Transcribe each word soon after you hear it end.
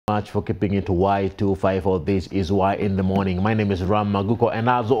Much for keeping it Y254. This is Y in the Morning. My name is Ram Maguko, and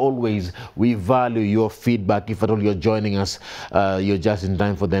as always, we value your feedback. If at all you're joining us, you're just in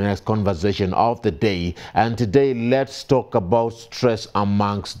time for the next conversation of the day. And today, let's talk about stress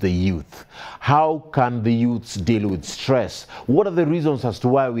amongst the youth. How can the youths deal with stress? What are the reasons as to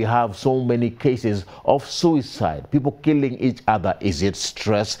why we have so many cases of suicide, people killing each other? Is it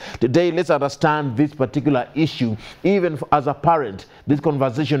stress? Today, let's understand this particular issue. Even as a parent, this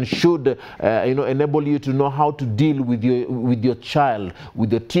conversation should enable you to know how to deal with your child,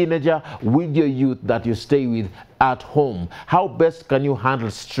 with your teenager, with your youth that you stay with at home. How best can you handle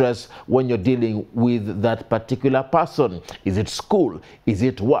stress when you're dealing with that particular person? Is it school? Is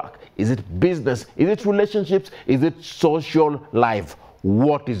it work? Is it business? Is it relationships? Is it social life?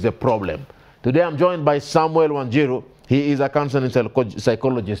 What is the problem? Today I'm joined by Samuel Wanjiru. He is a counseling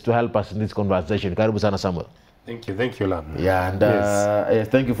psychologist to help us in this conversation. Karibu sana, Samuel. Thank you, Lam. Yeah, and yes,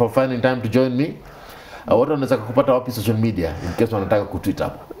 thank you for finding time to join me. Watu wanaweza kupata wapi social media in case wanataka kutweet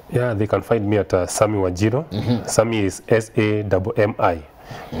hapo? Yeah, they can find me at Sami Wanjiru. Sami is S-A-M-M-I.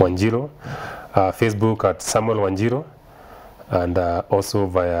 Wanjiru. Facebook at Samuel Wanjiru. And also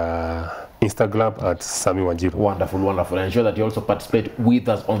via Instagram at Sami Wanjiru. Wonderful, wonderful. And ensure that you also participate with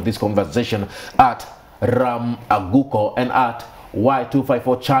us on this conversation at Ram Aguko and at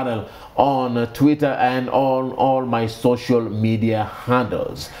Y254 channel on Twitter and on all my social media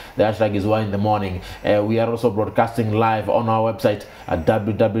handles. The hashtag is Y in the Morning. We are also broadcasting live on our website at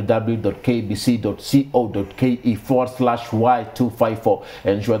www.kbc.co.ke/Y254.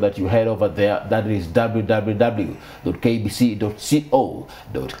 Ensure that you head over there. That is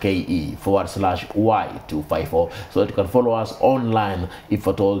www.kbc.co.ke/Y254, so that you can follow us online if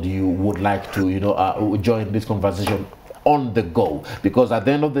at all you would like to join this conversation on the go, because at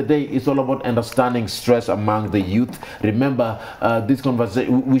the end of the day, it's all about understanding stress among the youth. Remember, this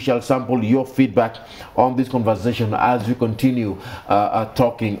conversation, we shall sample your feedback on this conversation as we continue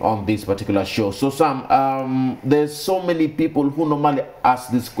talking on this particular show. So Sam, there's so many people who normally ask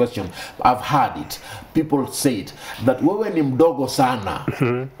this question. I've heard it. People say it, that wewe ni mdogo sana,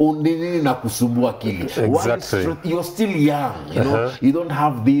 nini na kusumbua akili. Exactly. You're still young, you don't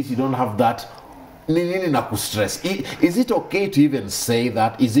have this, you don't have that. Is it okay to even say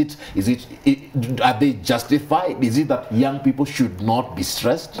that? Are they justified? Is it that young people should not be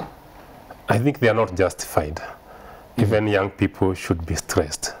stressed? I think they are not justified. Even young people should be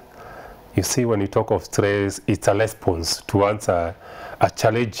stressed. You see, when you talk of stress, it's a response to answer a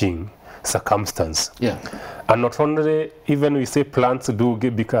challenging circumstance. Yeah. And not only, even we say plants do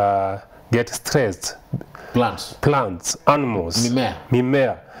get stressed. Plants, animals,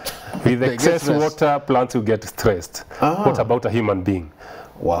 mimea. With excess water, plants will get stressed. What about a human being?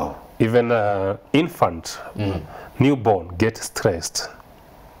 Wow. Even infant, newborn, get stressed.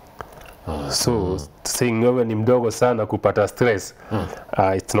 So saying wewe ni mdogo sana kupata stress,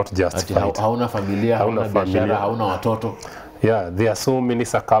 it's not justified. Hauna familia, hauna biashara, hauna watoto. Yeah, there are so many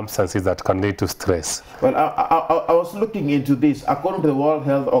circumstances that can lead to stress. Well, I was looking into this. According to the World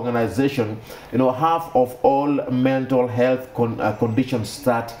Health Organization, half of all mental health conditions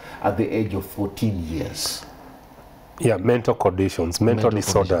start at the age of 14 years. Yeah, mental conditions, mental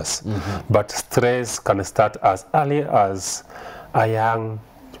disorders. But stress can start as early as a young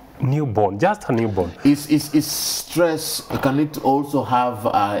newborn, just a newborn. Is stress, can it also have,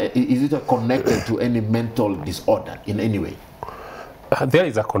 is it connected to any mental disorder in any way? There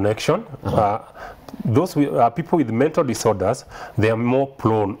is a connection. Those people with mental disorders, they are more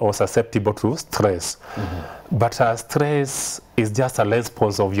prone or susceptible to stress. But stress is just a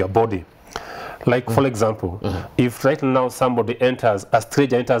response of your body. Like, for example, if right now somebody enters, a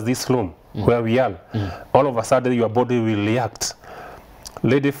stranger enters this room where we are, all of a sudden your body will react.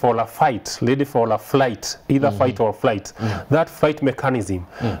 Ready for a fight, ready for a flight, either fight or flight. That flight mechanism,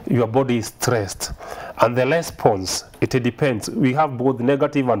 your body is stressed. And the response, it depends. We have both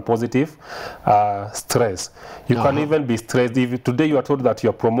negative and positive stress. You can even be stressed. If today you are told that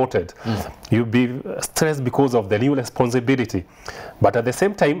you are promoted, you'll be stressed because of the new responsibility. But at the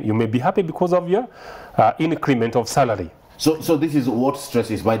same time, you may be happy because of your increment of salary. So this is what stress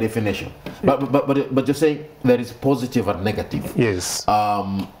is by definition. But you're saying there is positive and negative. Yes.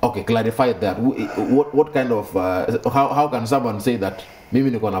 Okay, clarify that. What kind of how can someone say that maybe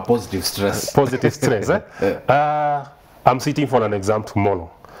you're on a positive stress? Positive stress. I'm sitting for an exam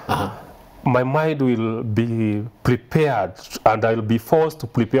tomorrow. My mind will be prepared, and I'll be forced to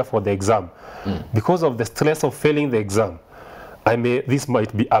prepare for the exam because of the stress of failing the exam. This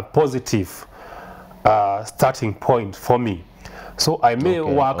might be a positive starting point for me. So I may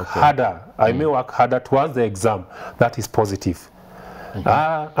work harder. I may work harder towards the exam. That is positive.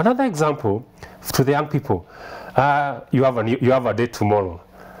 Another example to the young people, you have a date tomorrow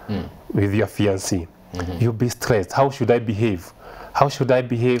with your fiancé. You'll be stressed. How should I behave? How should I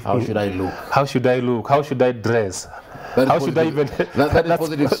behave? How should I look? How should I look? How should I dress? How should I even? That is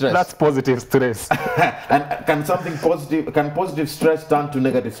positive stress. That's positive stress. And can something positive? Can positive stress turn to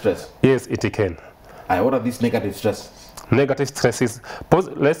negative stress? Yes, it can. What are these negative stress? Negative stress is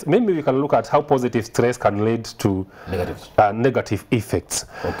maybe we can look at how positive stress can lead to negative effects.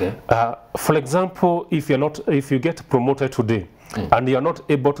 Okay. For example, if you get promoted today and you're not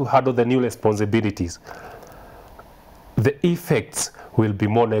able to handle the new responsibilities, the effects will be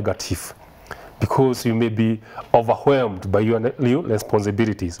more negative because you may be overwhelmed by your new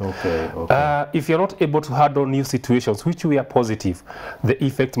responsibilities. Okay. If you're not able to handle new situations, which we are positive, the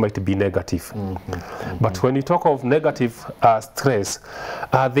effect might be negative. But when you talk of negative stress,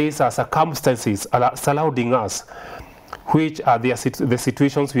 these are circumstances surrounding us, which are the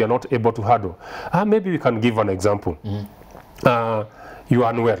situations we are not able to handle. Maybe we can give an example. You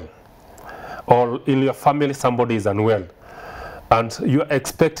are unwell, or in your family somebody is unwell, and you are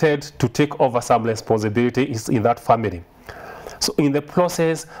expected to take over some responsibilities in that family. So in the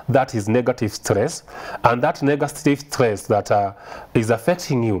process, that is negative stress, and that negative stress that is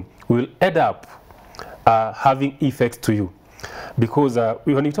affecting you will end up having effects to you. Because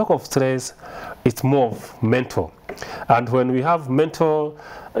when you talk of stress, it's more of mental. And when we have mental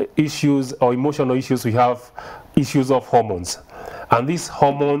issues or emotional issues, we have issues of hormones. And these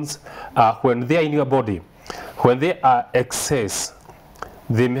hormones, when they are in your body, when they are excess,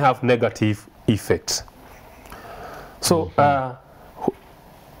 they may have negative effects. So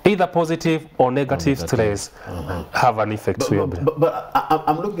either positive or negative stress have an effect to your body. But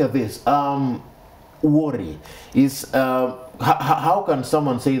I'm looking at this. Worry is how can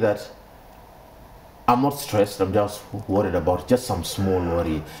someone say that I'm not stressed, I'm just worried about just some small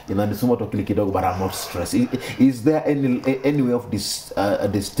worry, but I'm not stressed. Is there any way of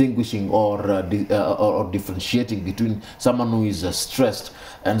distinguishing or differentiating between someone who is stressed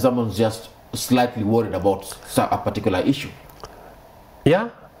and someone who's just slightly worried about a particular issue? Yeah,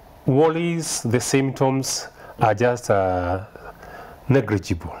 worries, the symptoms are just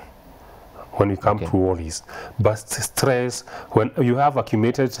negligible when you come to worries. But stress, when you have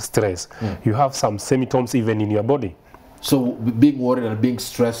accumulated stress, you have some symptoms even in your body. So being worried and being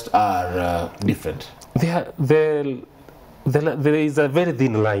stressed are different? There is a very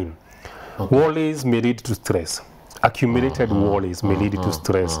thin line. Worries may lead to stress. Accumulated worries may lead to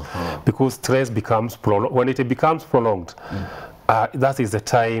stress, because stress becomes prolonged. When it becomes prolonged, that is the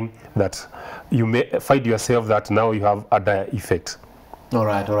time that you may find yourself that now you have a dire effect. All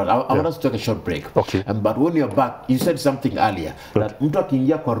right. I want us to take a short break. Okay. But when you're back, you said something earlier that mtu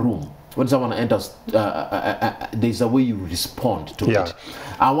akiingia kwa room, when someone enters, there's a way you respond to it.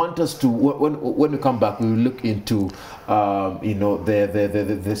 I want us to, when we come back, we will look into,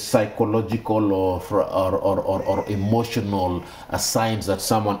 the psychological or emotional signs that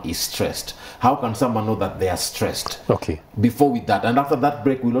someone is stressed. How can someone know that they are stressed? Okay. Before that, and after that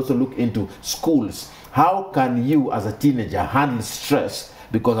break, we'll also look into schools. How can you, as a teenager, handle stress?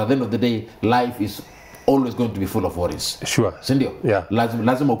 Because at the end of the day, life is always going to be full of worries. Sure. Sindio? Yeah.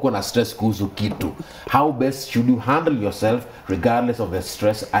 Lazima ukuwe na stress kuhusu kitu. How best should you handle yourself regardless of the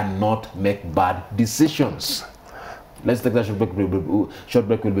stress and not make bad decisions? Let's take that short break. Short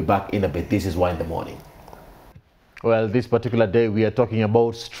break. We'll be back in a bit. This is Y in the Morning. Well, this particular day we are talking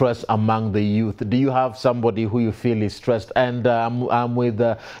about stress among the youth. Do you have somebody who you feel is stressed? And I'm with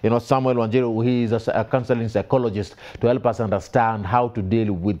Samuel Wanjiru. He is a counseling psychologist to help us understand how to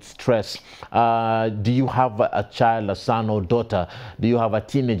deal with stress. Do you have a child, a son or daughter? Do you have a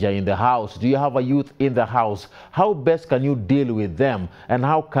teenager in the house? Do you have a youth in the house? How best can you deal with them? And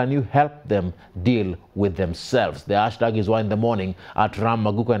how can you help them deal with themselves? The hashtag is Y in the Morning at Ram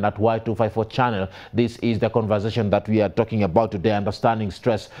Maguko and at Y254 channel. This is the conversation that we are talking about today, understanding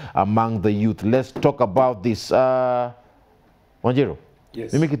stress among the youth. Let's talk about this. Wanjiru,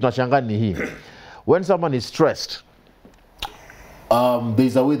 yes. Mimi kitu nashangaa ni hii. When someone is stressed,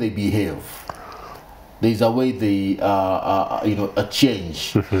 there's a way they behave. There's a way they, a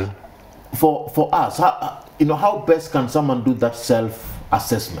change. For us, how best can someone do that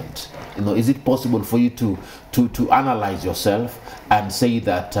self-assessment? Is it possible for you to analyze yourself and say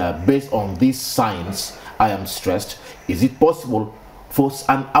that based on these signs, I am stressed? Is it possible for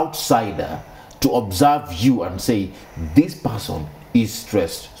an outsider to observe you and say, this person is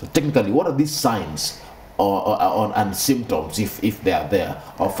stressed? So technically, what are these signs and symptoms, if they are there,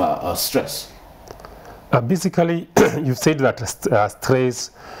 of stress? Basically, you said that stress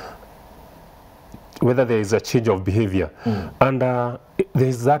whether there is a change of behavior. And there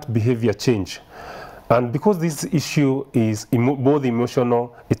is that behavior change. And because this issue is both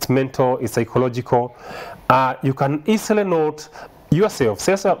emotional, it's mental, it's psychological, you can easily note yourself,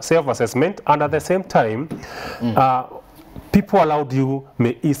 self-assessment, and at the same time, people around you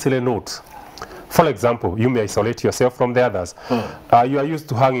may easily note. For example, you may isolate yourself from the others. You are used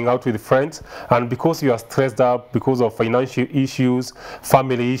to hanging out with friends, and because you are stressed out because of financial issues,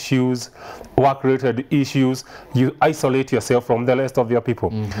 family issues, work-related issues, you isolate yourself from the rest of your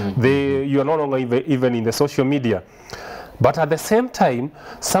people. You are no longer even in the social media. But at the same time,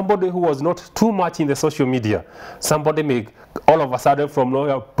 somebody who was not too much in the social media, somebody may all of a sudden from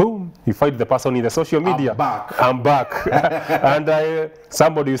nowhere, boom, you find the person in the social media. I'm back. And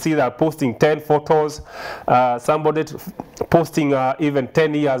somebody you see that posting 10 photos, somebody posting even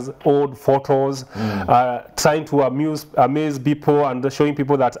 10 years old photos, trying to amaze people and showing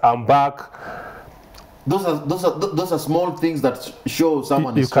people that I'm back. Those are small things that show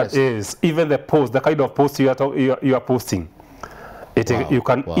someone is stressed. Yes, even the post, the kind of post you are posting. You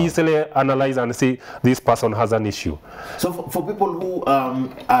can easily analyze and see this person has an issue. So for people who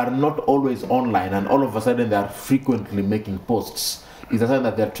are not always online and all of a sudden they are frequently making posts, is a sign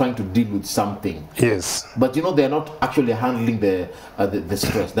that they're trying to deal with something. Yes. But you know, they're not actually handling the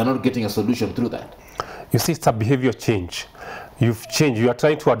stress. They're not getting a solution through that. You see, it's a behavior change. You've changed. You are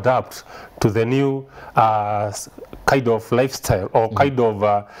trying to adapt to the new kind of lifestyle or kind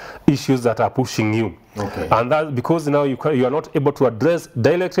of issues that are pushing you. Okay. And that's because now you are not able to address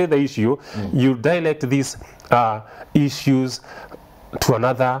directly the issue. You direct these issues to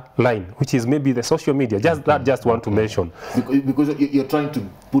another line, which is maybe the social media. Just want to mention. Because you're trying to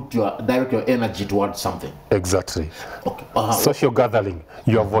direct your energy towards something. Exactly. Okay. Social gathering,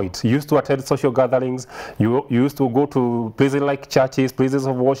 you avoid. You used to attend social gatherings. You used to go to places like churches, places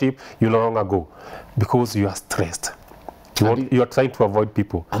of worship. You no longer go because you are stressed. You are trying to avoid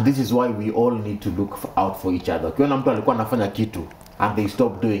people. And this is why we all need to look out for each other. Ukiona mtu alikuwa anafanya kitu and they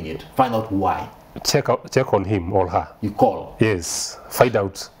stop doing it, find out why. Check on him or her. You call. Yes, find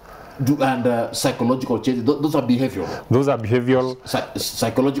out. And psychological changes, those are behavioral. Those are behavioral.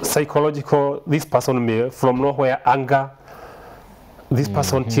 Psychological. Psychological. This person may, from nowhere, anger. This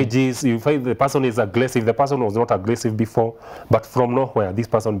person changes. You find the person is aggressive. The person was not aggressive before, but from nowhere, this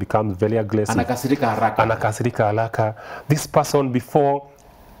person becomes very aggressive. Anakasirika haraka. Anakasirika haraka. This person before,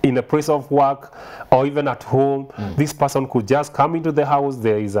 in a place of work or even at home, this person could just come into the house.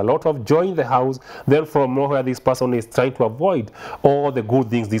 There is a lot of joy in the house. Then from nowhere, this person is trying to avoid all the good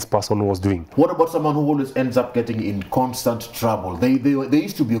things this person was doing. What about someone who always ends up getting in constant trouble? They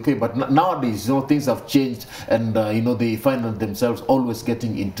used to be okay, but nowadays, you know, things have changed, and you know, they find themselves always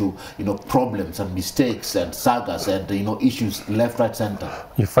getting into, you know, problems and mistakes and sagas and, you know, issues left, right, center.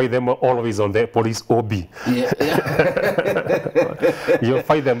 You find them always on the police OB. Yeah. You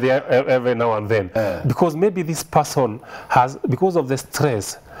find them there every now and then, because maybe this person has, because of the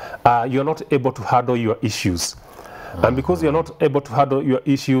stress, you're not able to handle your issues. And because you're not able to handle your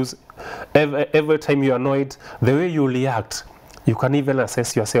issues, every time you're annoyed, the way you react, you can even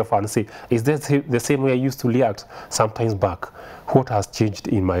assess yourself and say, is that the same way I used to react sometimes back? What has changed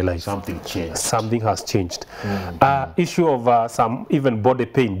in my life? Something changed. Something has changed. Issue of some even body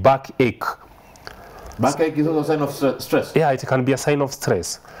pain, backache. Backache is also a sign of stress. Yeah, it can be a sign of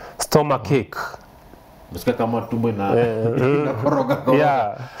stress. Stomach ache.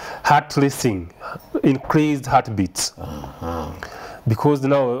 Yeah, heart racing, increased heartbeats. Because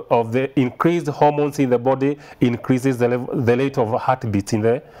now of the increased hormones in the body increases the rate of heartbeat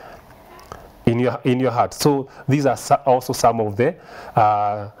in your heart. So these are also some of the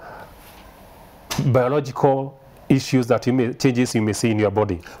biological issues that changes you may see in your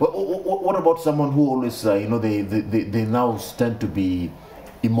body. What about someone who always, you know, they now tend to be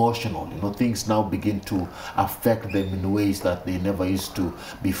emotional? You know, things now begin to affect them in ways that they never used to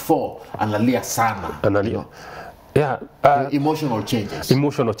before. Analia sana. You know? Yeah. Emotional changes.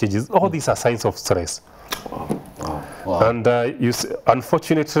 Emotional changes. All these are signs of stress. Wow. And you see,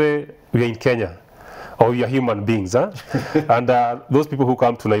 unfortunately, we are in Kenya. Or we are human beings. Huh? And those people who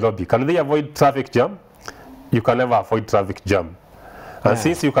come to Nairobi, can they avoid traffic jam? You can never avoid traffic jam. And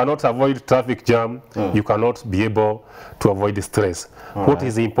since you cannot avoid traffic jam, you cannot be able to avoid the stress. What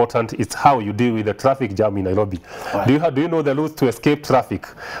is important is how you deal with the traffic jam in Nairobi. Do you know the rules to escape traffic?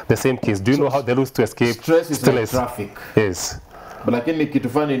 The same case. Do you know how the rules to escape stress? Is like traffic. Yes. Lakini kitu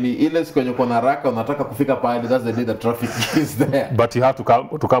fani ni ile siku yenye kuna haraka unataka kufika pale, that's the day the traffic is there. But you have to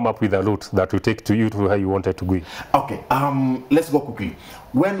come up with a route that will take you to where you wanted to go. Okay, let's go quickly.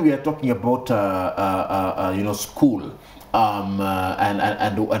 When we are talking about you know, school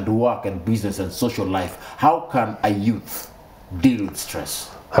and work and business and social life, how can a youth deal with stress?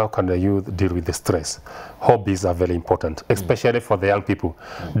 How can the youth deal with the stress? Hobbies are very important, especially for the young people.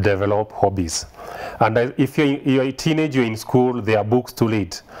 Develop hobbies. And if you're a teenager in school, there are books to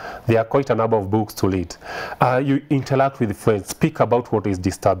read. There are quite a number of books to read. You interact with friends. Speak about what is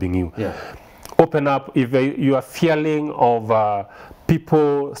disturbing you. Yeah. Open up. If you are feeling of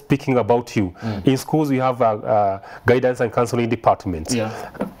people speaking about you. In schools, we have guidance and counseling departments. Yeah.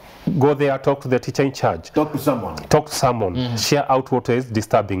 Go there, talk to the teacher in charge. Talk to someone. Talk to someone. Share out what is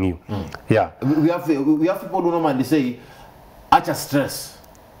disturbing you. Yeah. We have people who normally say, acha stress.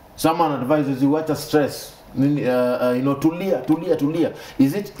 Someone advises you, acha stress. Tulia.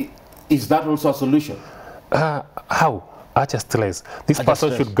 Is that also a solution? How? Acha stress. This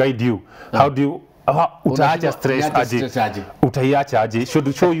person should guide you. How do you? Utaacha stress aje. Utaiacha aje.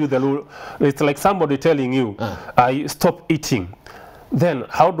 Should show you the rule. It's like somebody telling you, stop eating. Then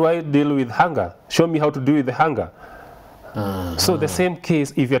how do I deal with hunger? Show me how to deal with the hunger. So the same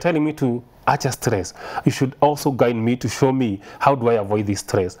case, if you're telling me to acha stress, you should also guide me to show me how do I avoid this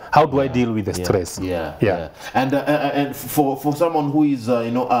stress? How do I deal with the stress? Yeah. And for someone who is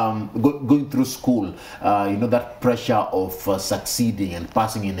going through school, that pressure of succeeding and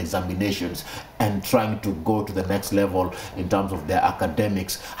passing in examinations and trying to go to the next level in terms of their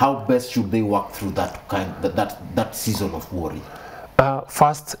academics, how best should they work through that season of worry?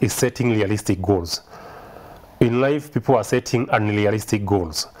 First is setting realistic goals. In life, people are setting unrealistic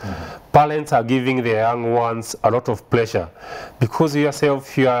goals. Parents are giving their young ones a lot of pleasure. Because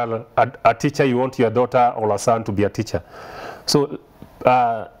yourself, you are a teacher, you want your daughter or a son to be a teacher. So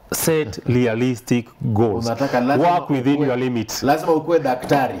set realistic goals. Work within your limits. Lazima ukue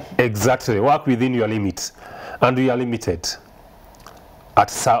daktari. Exactly. Work within your limits. And we are limited.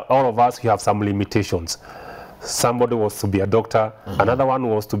 All of us, we have some limitations. Somebody was to be a doctor, another one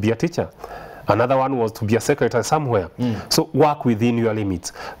was to be a teacher, another one was to be a secretary somewhere. So work within your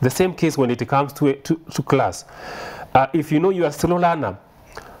limits. The same case when it comes to class. If you know you are still a learner,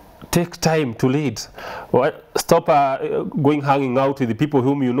 take time to read. Stop hanging out with the people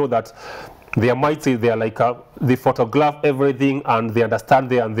whom you know that their minds say they are like they photograph everything and they understand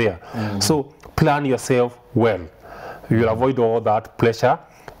there and there. So plan yourself well. You will avoid all that pressure.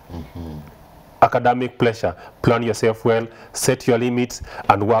 Academic pressure. Plan yourself well, set your limits,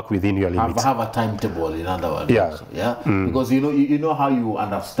 and work within your limits. Have a timetable, in other words. Yeah. Because you know how you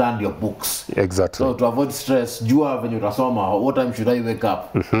understand your books. Exactly. So to avoid stress, jua venye utasoma, what time should I wake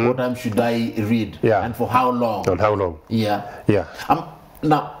up? What time should I read? Yeah. And for how long? And how long? Yeah.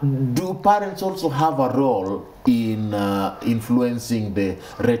 Now, do parents also have a role in influencing the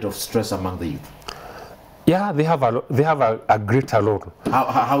rate of stress among the youth? Yeah, they have a greater role.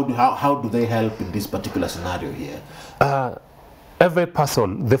 How do they help in this particular scenario here? Every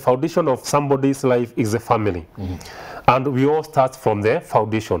person, the foundation of somebody's life is a family. And we all start from the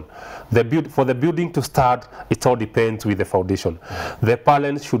foundation. For the building to start, it all depends with the foundation. The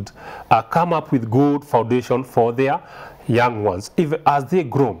parents should come up with good foundation for their young ones. Even as they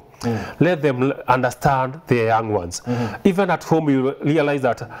grow, let them understand their young ones. Even at home, you realize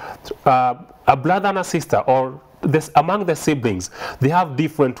that a brother and a sister, or among the siblings, they have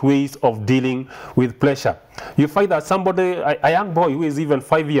different ways of dealing with pressure. You find that somebody, a young boy who is even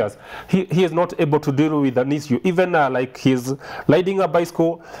 5 years, he is not able to deal with an issue. Even like he's riding a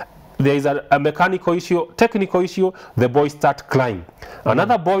bicycle, there is a mechanical issue, technical issue, the boy starts crying.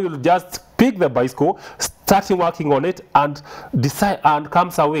 Another boy will just pick the bicycle, starting working on it, and decide and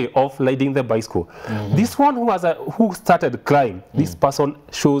comes away of riding the bicycle. This one who started crying, this person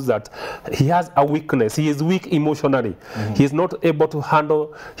shows that he has a weakness. He is weak emotionally. He is not able to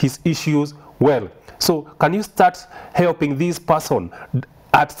handle his issues well. So can you start helping this person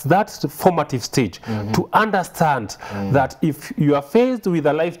at that formative stage to understand that if you are faced with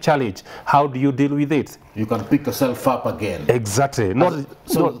a life challenge, how do you deal with it? You can pick yourself up again. Exactly. That's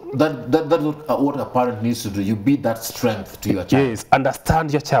what a parent needs to do. You be that strength to your child. Yes,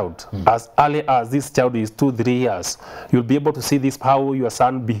 understand your child. As early as this child is 2-3 years, you'll be able to see this, how your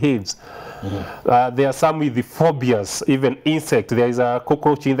son behaves. There are some with the phobias, even insect. There is a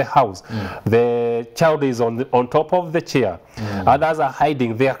cockroach in the house. The child is on top of the chair. Others are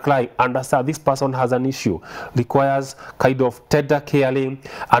hiding. They are crying. Understand this person has an issue. Requires kind of tender caring,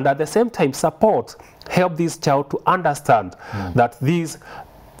 and at the same time support. Help this child to understand that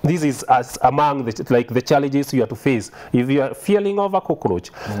this is as among the challenges you have to face. If you are feeling of a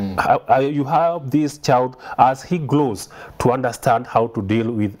cockroach, you help this child as he grows to understand how to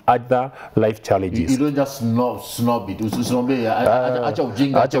deal with other life challenges. You don't just snob it. Acha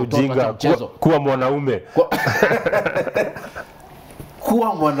ujinga, acha ujinga, kuwa mwanaume.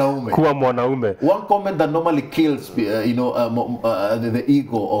 Kuwa mwanaume. Kuwa mwanaume. One comment that normally kills, the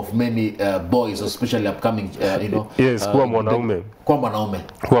ego of many boys, especially upcoming, Yes, kuwa mwanaume. Kuwa mwanaume.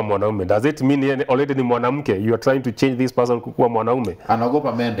 Kuwa mwanaume. Does it mean yeye already ni mwanamke? You are trying to change this person kuwa mwanaume.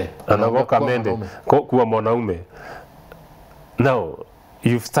 Anagopa mende. Anagopa mende. Kuwa mwanaume. Now,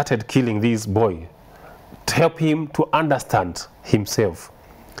 you've started killing this boy. To help him to understand himself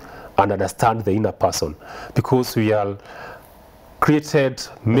and understand the inner person, because we are created,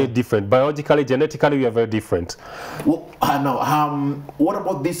 made different. Biologically, genetically, we are very different. Well, what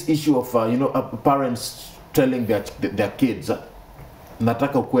about this issue of parents telling their kids,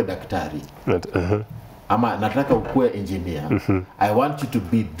 nataka ukue daktari, ama nataka ukue engineer, I want you to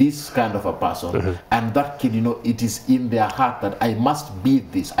be this kind of a person, and that kid, it is in their heart that I must be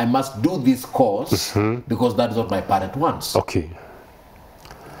this, I must do this course because that is what my parent wants. Okay.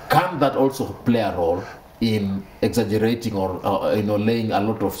 Can that also play a role in exaggerating or laying a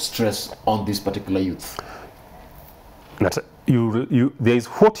lot of stress on this particular youth? There is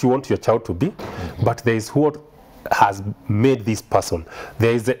what you want your child to be, but there is what has made this person.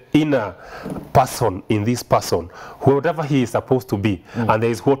 There is the inner person in this person, whatever he is supposed to be, and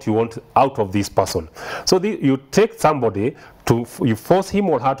there is what you want out of this person. So you take somebody, you force him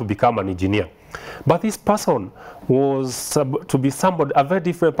or her to become an engineer. But this person was to be somebody, a very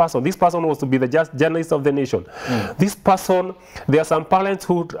different person. This person was to be the journalist of the nation. This person, there are some parents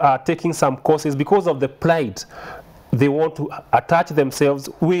who are taking some courses because of the pride. They want to attach themselves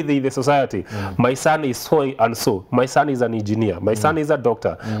within the society. My son is so and so. My son is an engineer. My son is a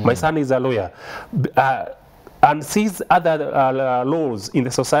doctor. My son is a lawyer. And sees other laws in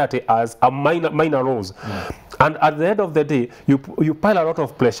the society as a minor laws. And at the end of the day, you pile a lot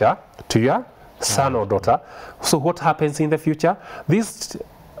of pressure to your son or daughter. So what happens in the future?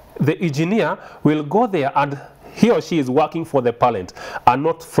 The engineer will go there and he or she is working for the parent and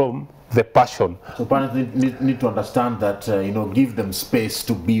not from the passion. So parents need to understand that, give them space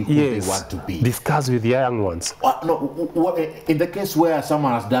to be who they want to be. Discuss with the young ones. In the case where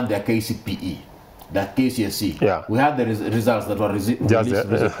someone has done their KCPE, that KCSE, we had the results that were released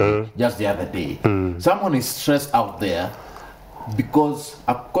just the other day. Someone is stressed out there because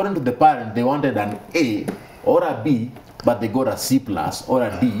according to the parent, they wanted an A or a B, but they got a C+ or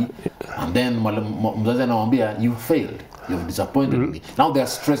a D, and then mzazi anamwambia, you failed. You've disappointed me. Now they're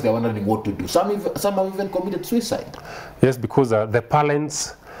stressed, they're wondering what to do. Some have even committed suicide. Yes, because the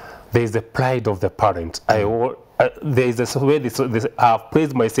parents, there is the pride of the parent. There is a way I have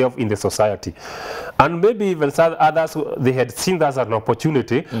praised myself in the society. And maybe even some others, they had seen that as an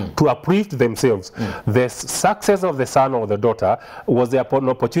opportunity to uplift themselves. The success of the son or the daughter was an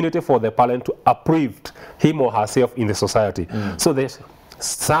opportunity for the parent to uplift him or herself in the society. So the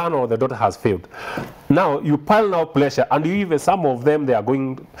son or the daughter has failed. Now you pile now pressure, and even some of them, they are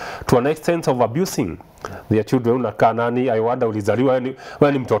going to an extent of abusing their children. I wonder ulizaliwa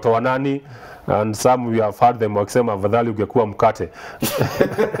wewe ni mtoto wa nani? And some we have heard them wakisema afadhali ungekuwa mkate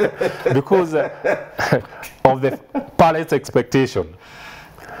because of the parents' expectation.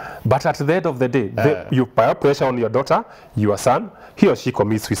 But at the end of the day, you pile pressure on your daughter, your son, he or she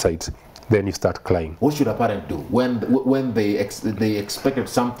commits suicide. Then you start crying. What should a parent do when they expected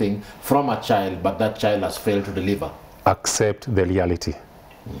something from a child, but that child has failed to deliver? Accept the reality.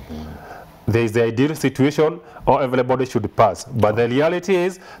 There is the ideal situation, or everybody should pass. But the reality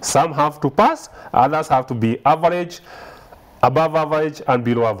is, some have to pass, others have to be average, above average, and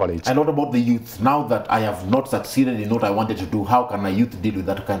below average. And what about the youth? Now that I have not succeeded in what I wanted to do, how can a youth deal with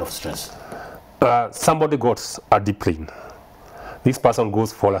that kind of stress? Somebody got a discipline. This person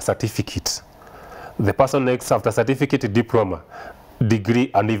goes for a certificate. The person next after certificate, diploma, degree,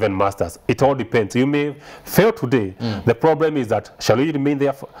 and even masters. It all depends. You may fail today. The problem is that shall you remain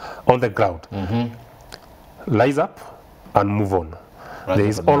there on the ground? Rise up and move on. There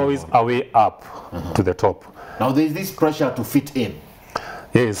is always a way up to the top. Now there is this pressure to fit in.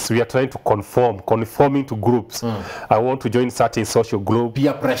 Yes, we are trying to conforming to groups. I want to join certain social group.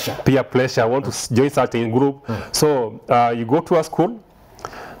 Peer pressure. Peer pressure. I want to join certain group. So you go to a school,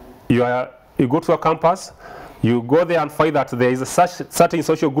 you go to a campus, you go there and find that there is a certain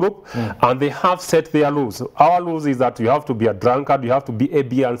social group, and they have set their rules. Our rules is that you have to be a drunkard, you have to be A,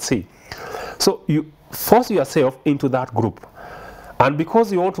 B, and C. So you force yourself into that group. And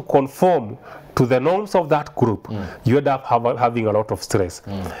because you want to conform to the norms of that group, you end up having a lot of stress.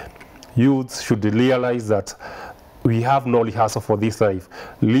 Youths should realize that we have no rehearsal for this life.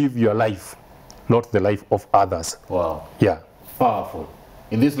 Live your life, not the life of others. Wow. Yeah. Powerful.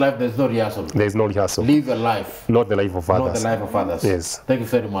 In this life, there's no rehearsal. There's no rehearsal. Live your life. Not the life of others. Not the life of others. Yes. Thank you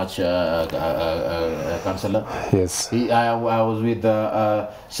very much, Councillor. Yes. I was with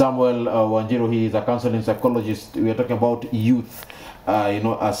Samuel Wanjiru. He is a counseling psychologist. We are talking about youth.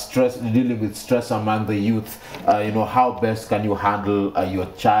 Stress, dealing with stress among the youth. How best can you handle your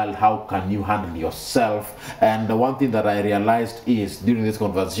child? How can you handle yourself? And the one thing that I realized is during this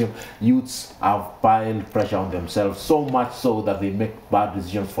conversation, youths have piled pressure on themselves, so much so that they make bad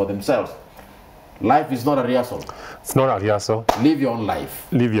decisions for themselves. Life is not a rehearsal. It's not a rehearsal. Live your own life.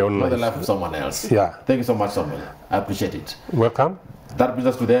 Live your own life. Not the life of someone else. Yeah. Thank you so much, Samuel. I appreciate it. Welcome. That brings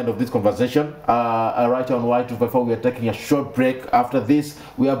us to the end of this conversation. Right on Y254, we are taking a short break. After this,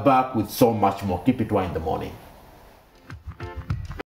 we are back with so much more. Keep it Y in the morning.